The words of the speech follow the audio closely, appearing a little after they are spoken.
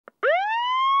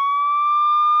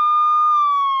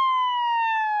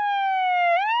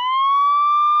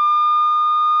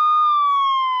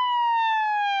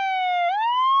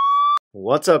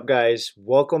What's up, guys?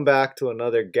 Welcome back to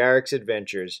another Garrick's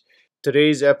Adventures.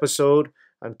 Today's episode,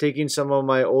 I'm taking some of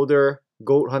my older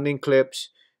goat hunting clips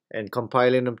and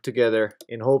compiling them together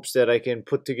in hopes that I can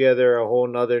put together a whole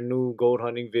nother new goat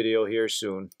hunting video here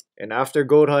soon. And after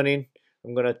goat hunting,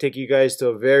 I'm gonna take you guys to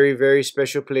a very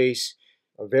special place,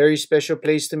 a very special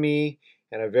place to me,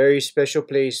 and a very special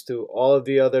place to all of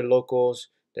the other locals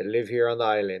that live here on the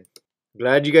island.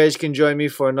 Glad you guys can join me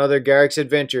for another Garrick's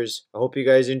Adventures. I hope you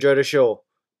guys enjoy the show.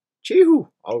 Chee-hoo!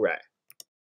 All right.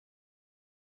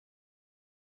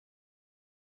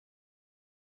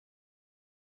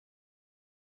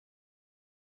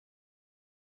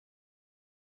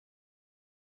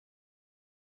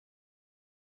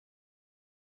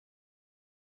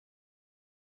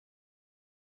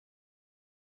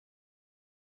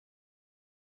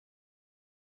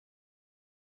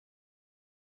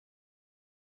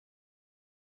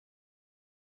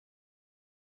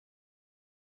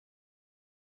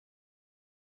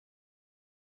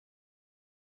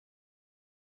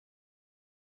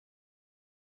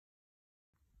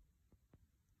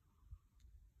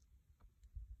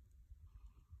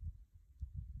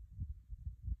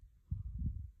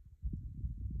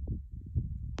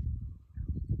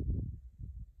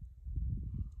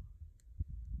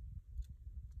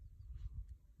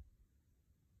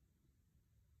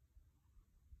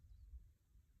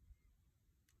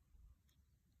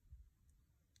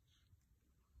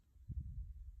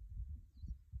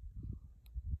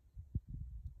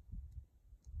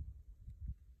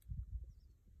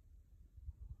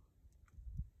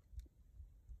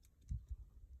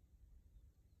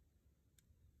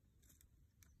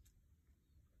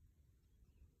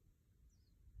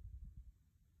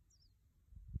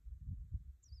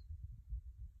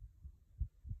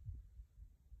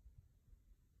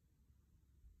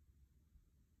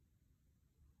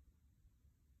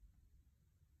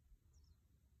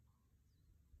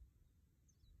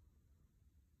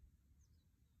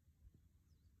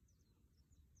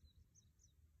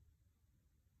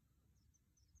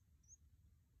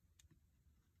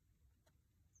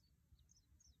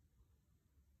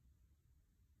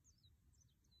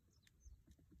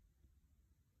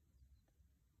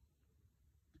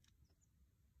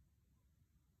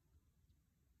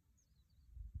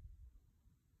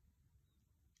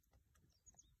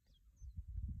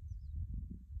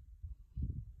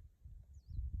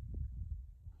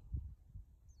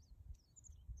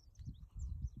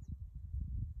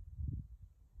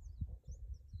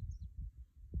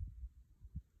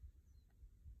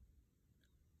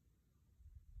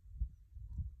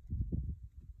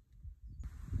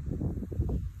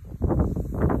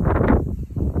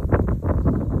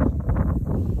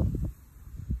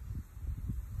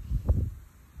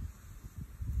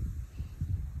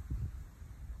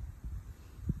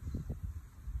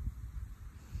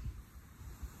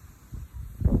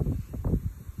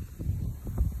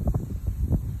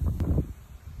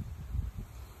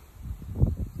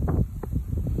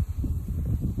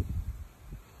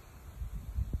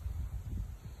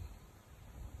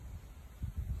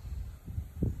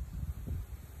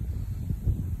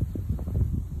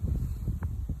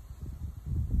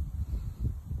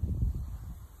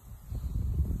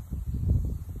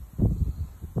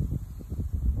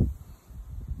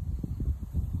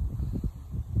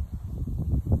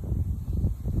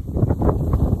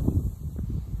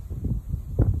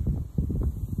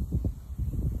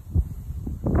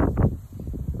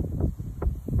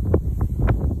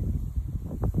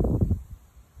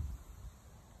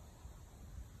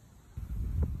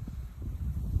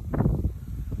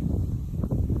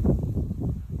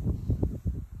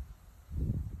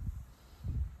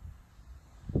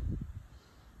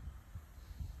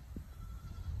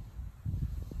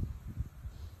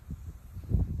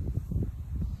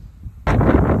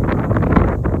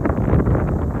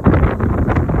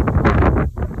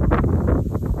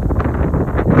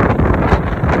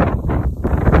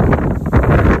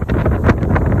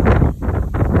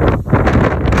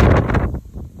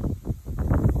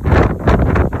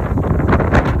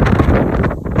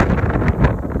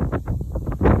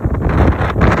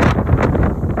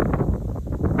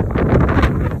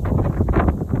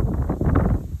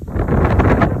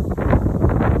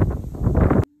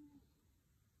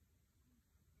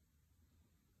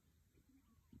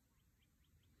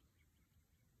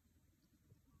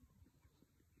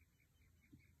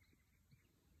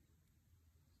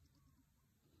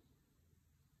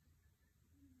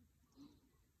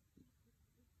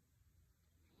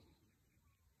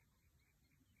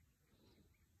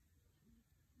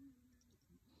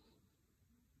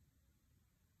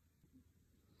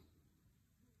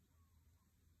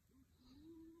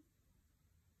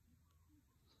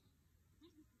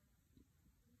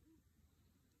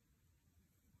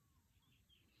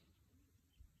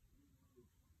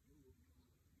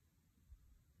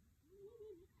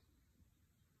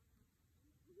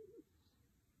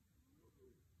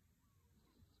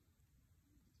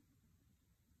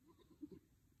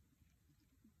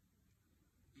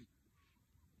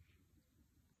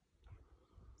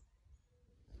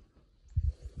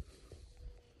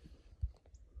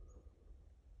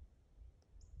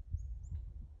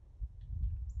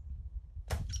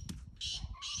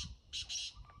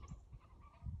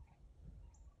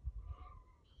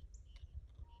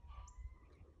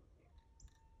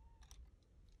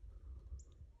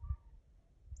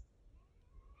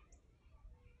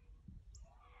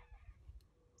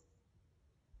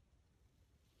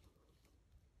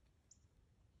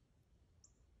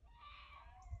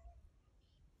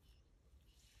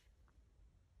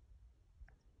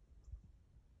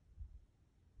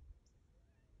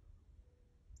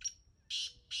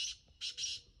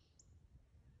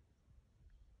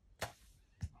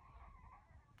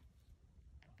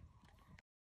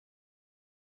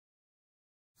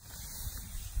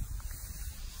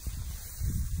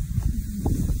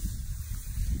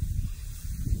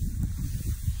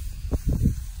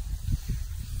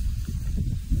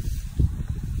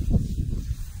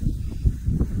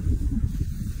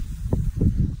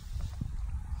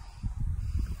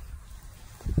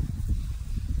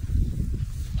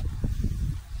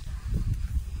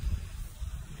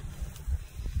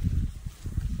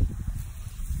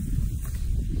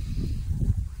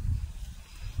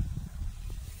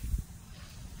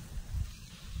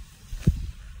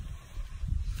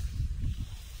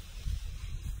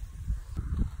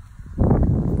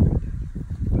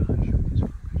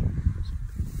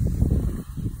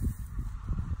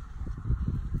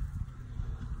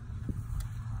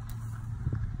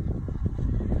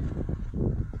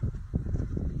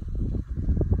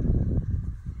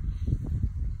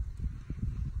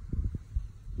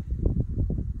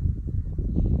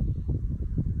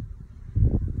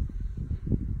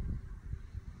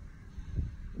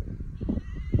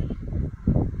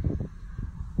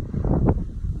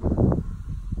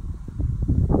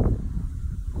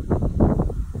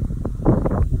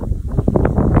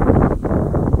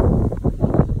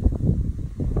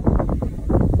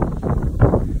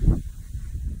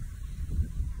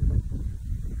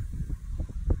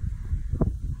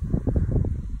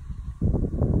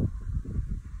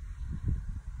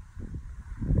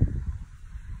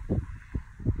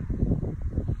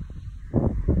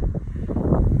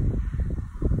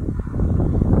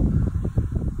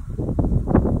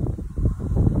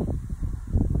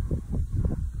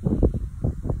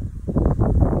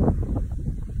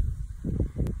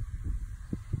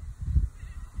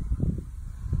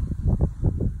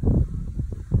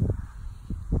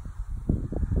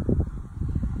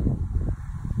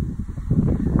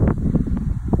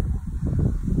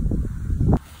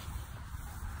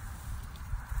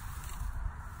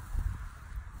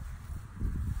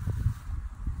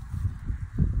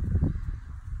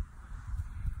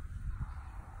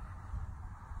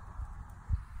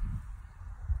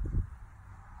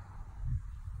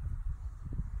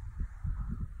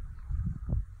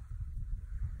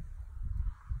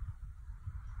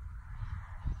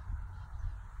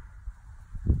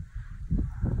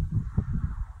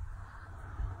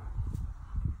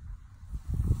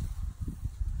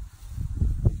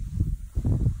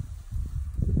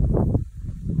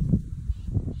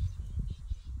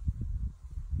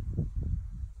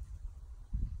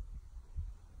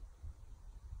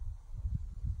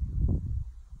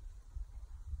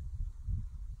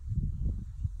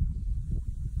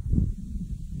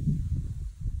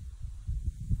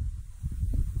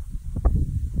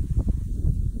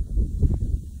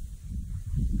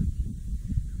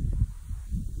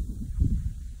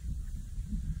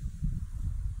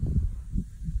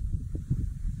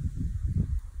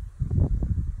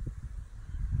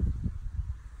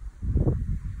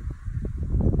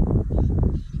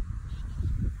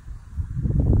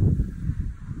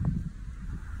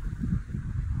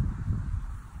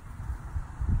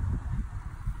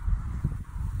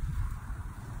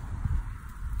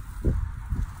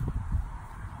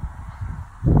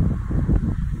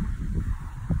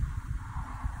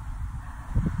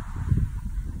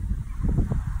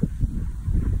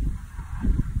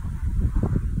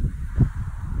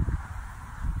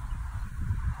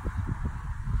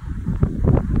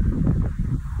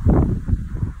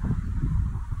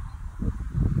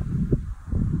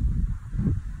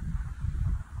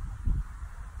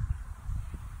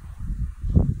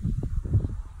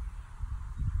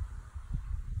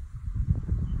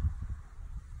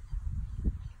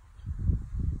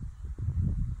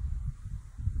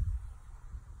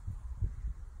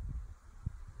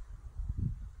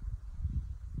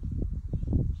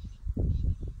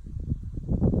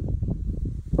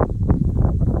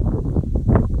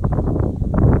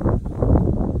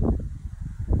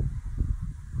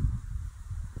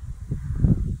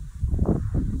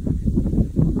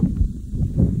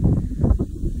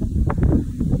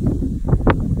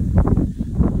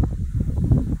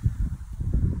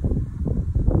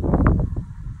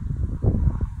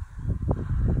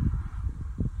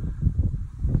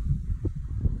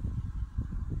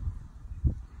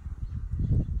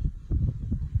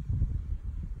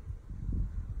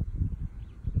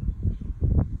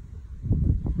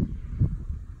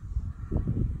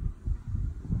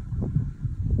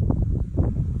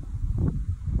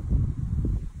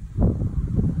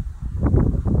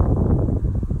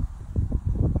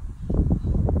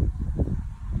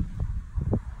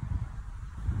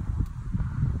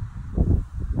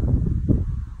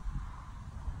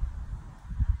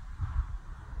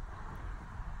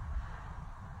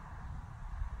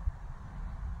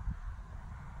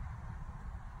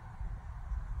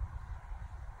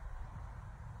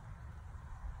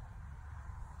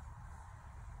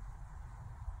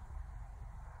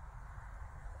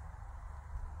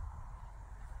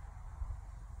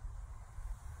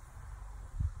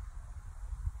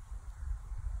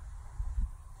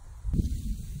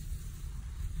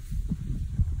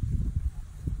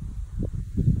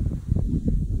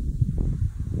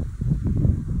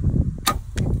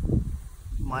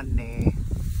 money.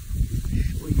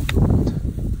 Show you goat.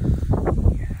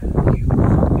 Yeah, you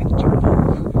fucking jump off.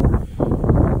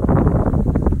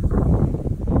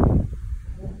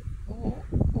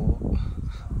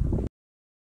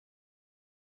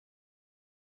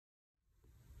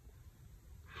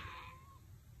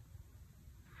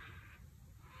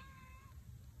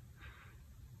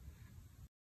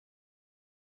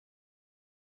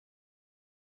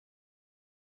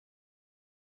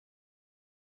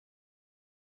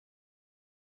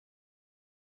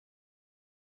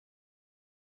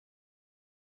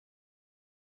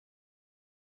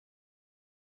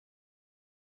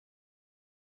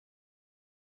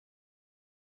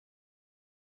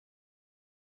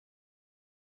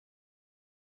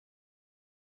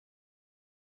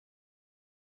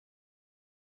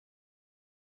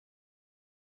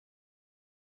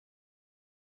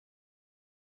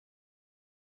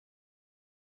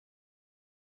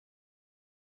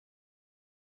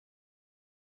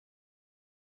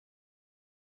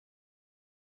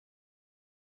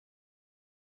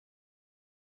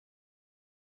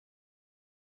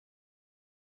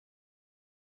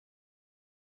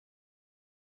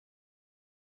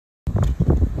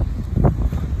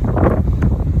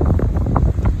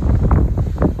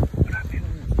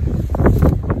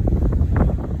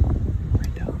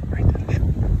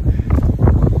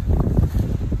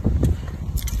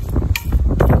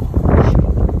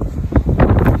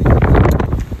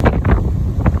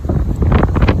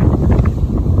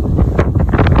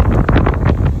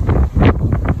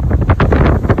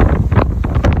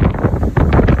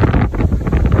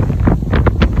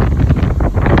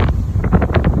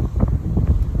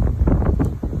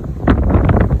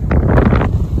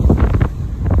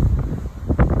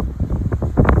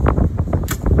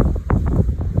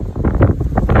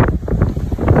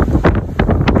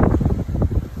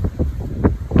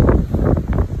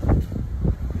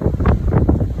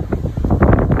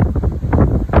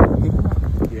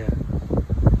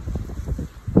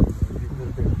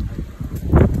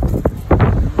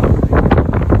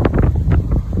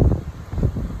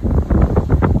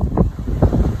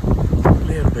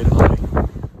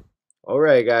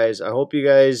 Alright guys, I hope you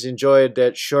guys enjoyed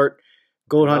that short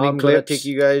goat hunting clip. I'm going to take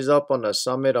you guys up on the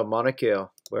summit of Mauna Kea,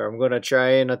 where I'm going to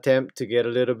try and attempt to get a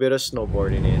little bit of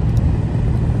snowboarding in.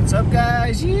 What's up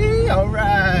guys? Yee!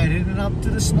 Alright, heading up to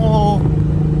the snow.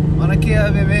 Mauna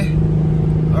Kea, baby.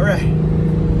 Alright.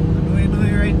 Nui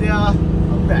right there.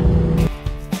 Alright.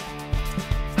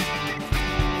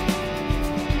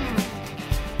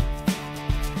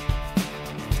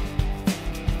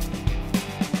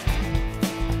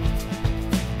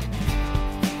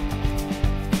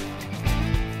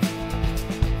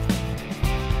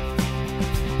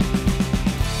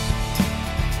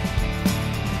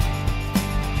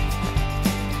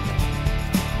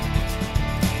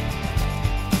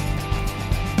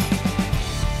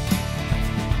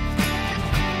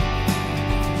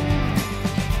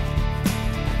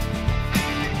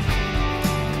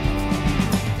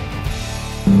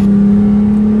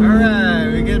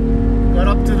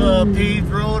 Paved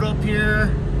road up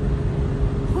here.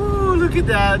 Woo, look at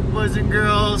that, boys and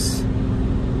girls.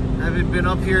 Haven't been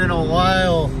up here in a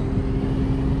while.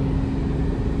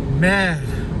 Man,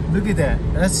 look at that.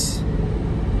 That's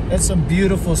some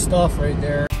beautiful stuff right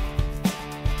there.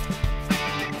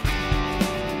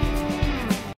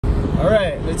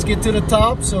 Alright, let's get to the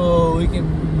top so we can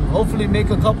hopefully make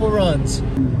a couple runs.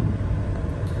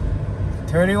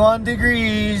 31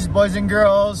 degrees, boys and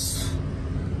girls.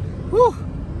 Woo!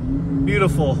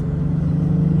 Beautiful.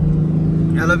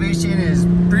 Elevation is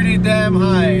pretty damn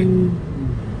high.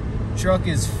 Truck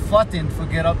is footing to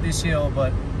get up this hill,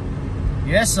 but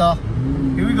yes sir.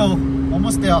 Here we go.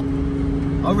 Almost there.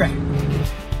 Alright.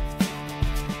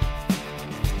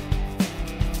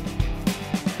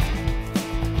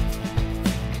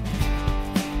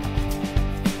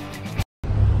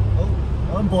 Oh,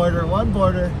 one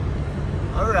border.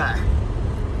 Alright.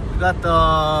 We got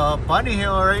the bunny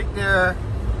hill right there.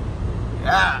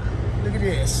 Yeah, look at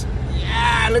this.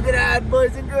 Yeah, look at that,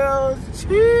 boys and girls.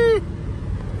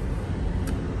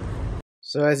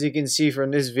 So as you can see from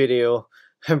this video,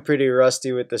 I'm pretty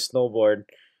rusty with the snowboard.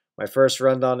 My first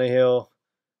run down the hill,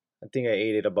 I think I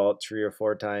ate it about 3 or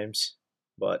 4 times.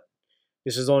 But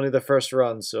this is only the first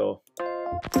run, so...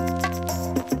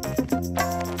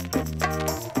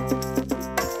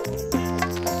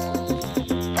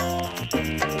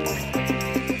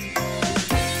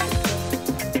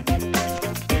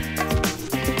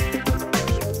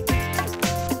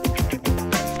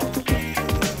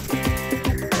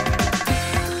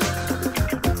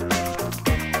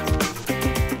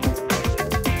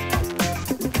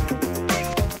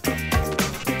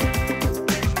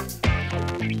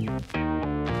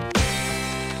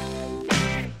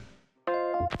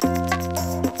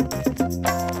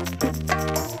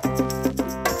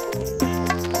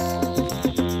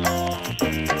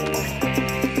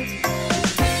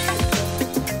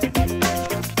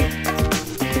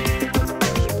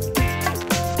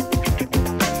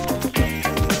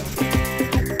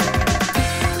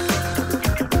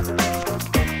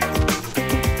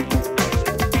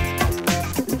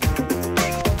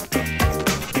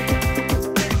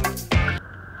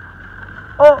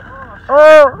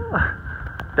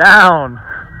 Down.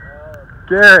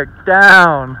 Garrick,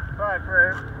 down. But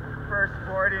for first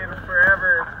 40 in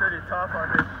forever, it's pretty tough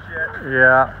on this shit.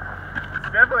 Yeah.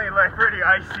 It's definitely like pretty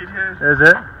icy, dude. Is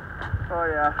it? Oh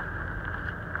yeah.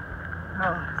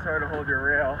 Oh, it's hard to hold your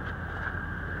rail.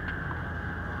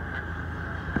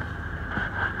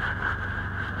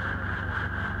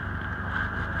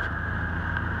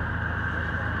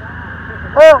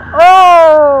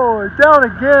 Oh, down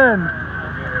again.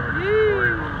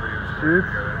 Shoots.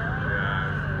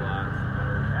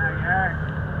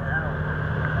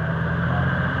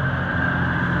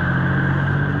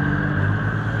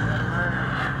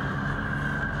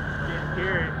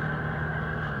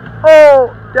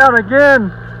 Oh, down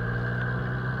again.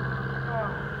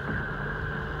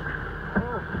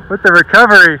 With the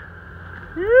recovery.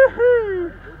 Yee-hee.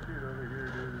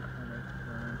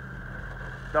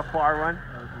 The far one?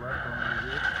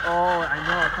 Oh, I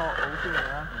know, it's all open,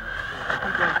 yeah. I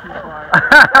think that's too far.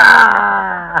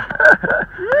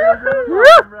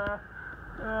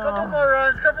 Couple more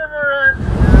runs, couple more runs.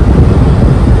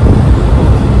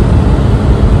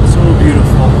 So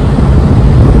beautiful.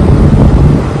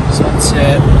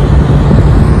 Sunset.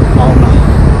 Mauna.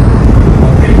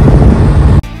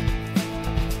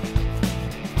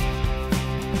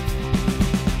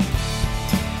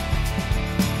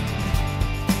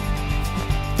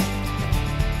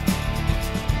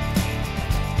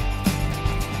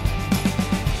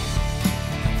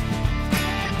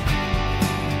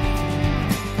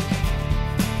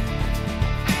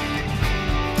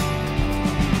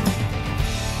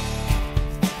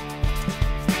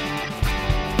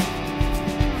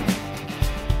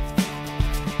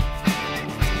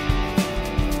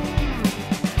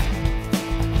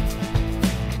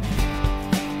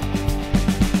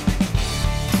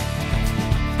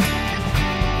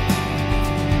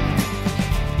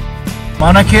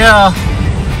 Mauna Kea,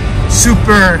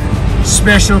 super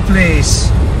special place.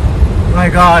 My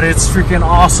God, it's freaking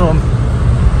awesome.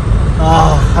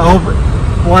 I hope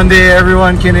one day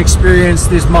everyone can experience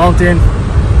this mountain.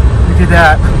 Look at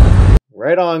that.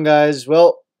 Right on, guys.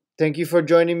 Well, thank you for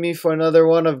joining me for another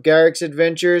one of Garrick's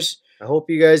Adventures. I hope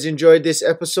you guys enjoyed this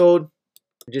episode.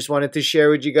 I just wanted to share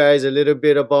with you guys a little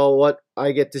bit about what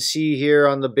I get to see here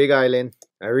on the Big Island.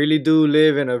 I really do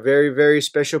live in a very, very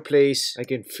special place. I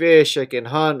can fish, I can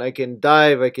hunt, I can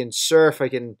dive, I can surf, I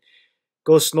can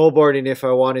go snowboarding if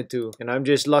I wanted to. And I'm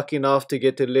just lucky enough to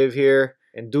get to live here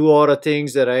and do all the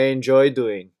things that I enjoy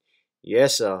doing.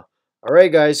 Yes, sir.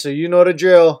 Alright guys, so you know the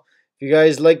drill. If you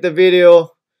guys like the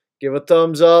video, give a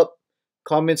thumbs up.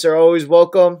 Comments are always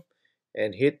welcome.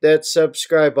 And hit that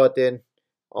subscribe button.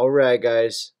 Alright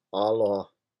guys, aloha.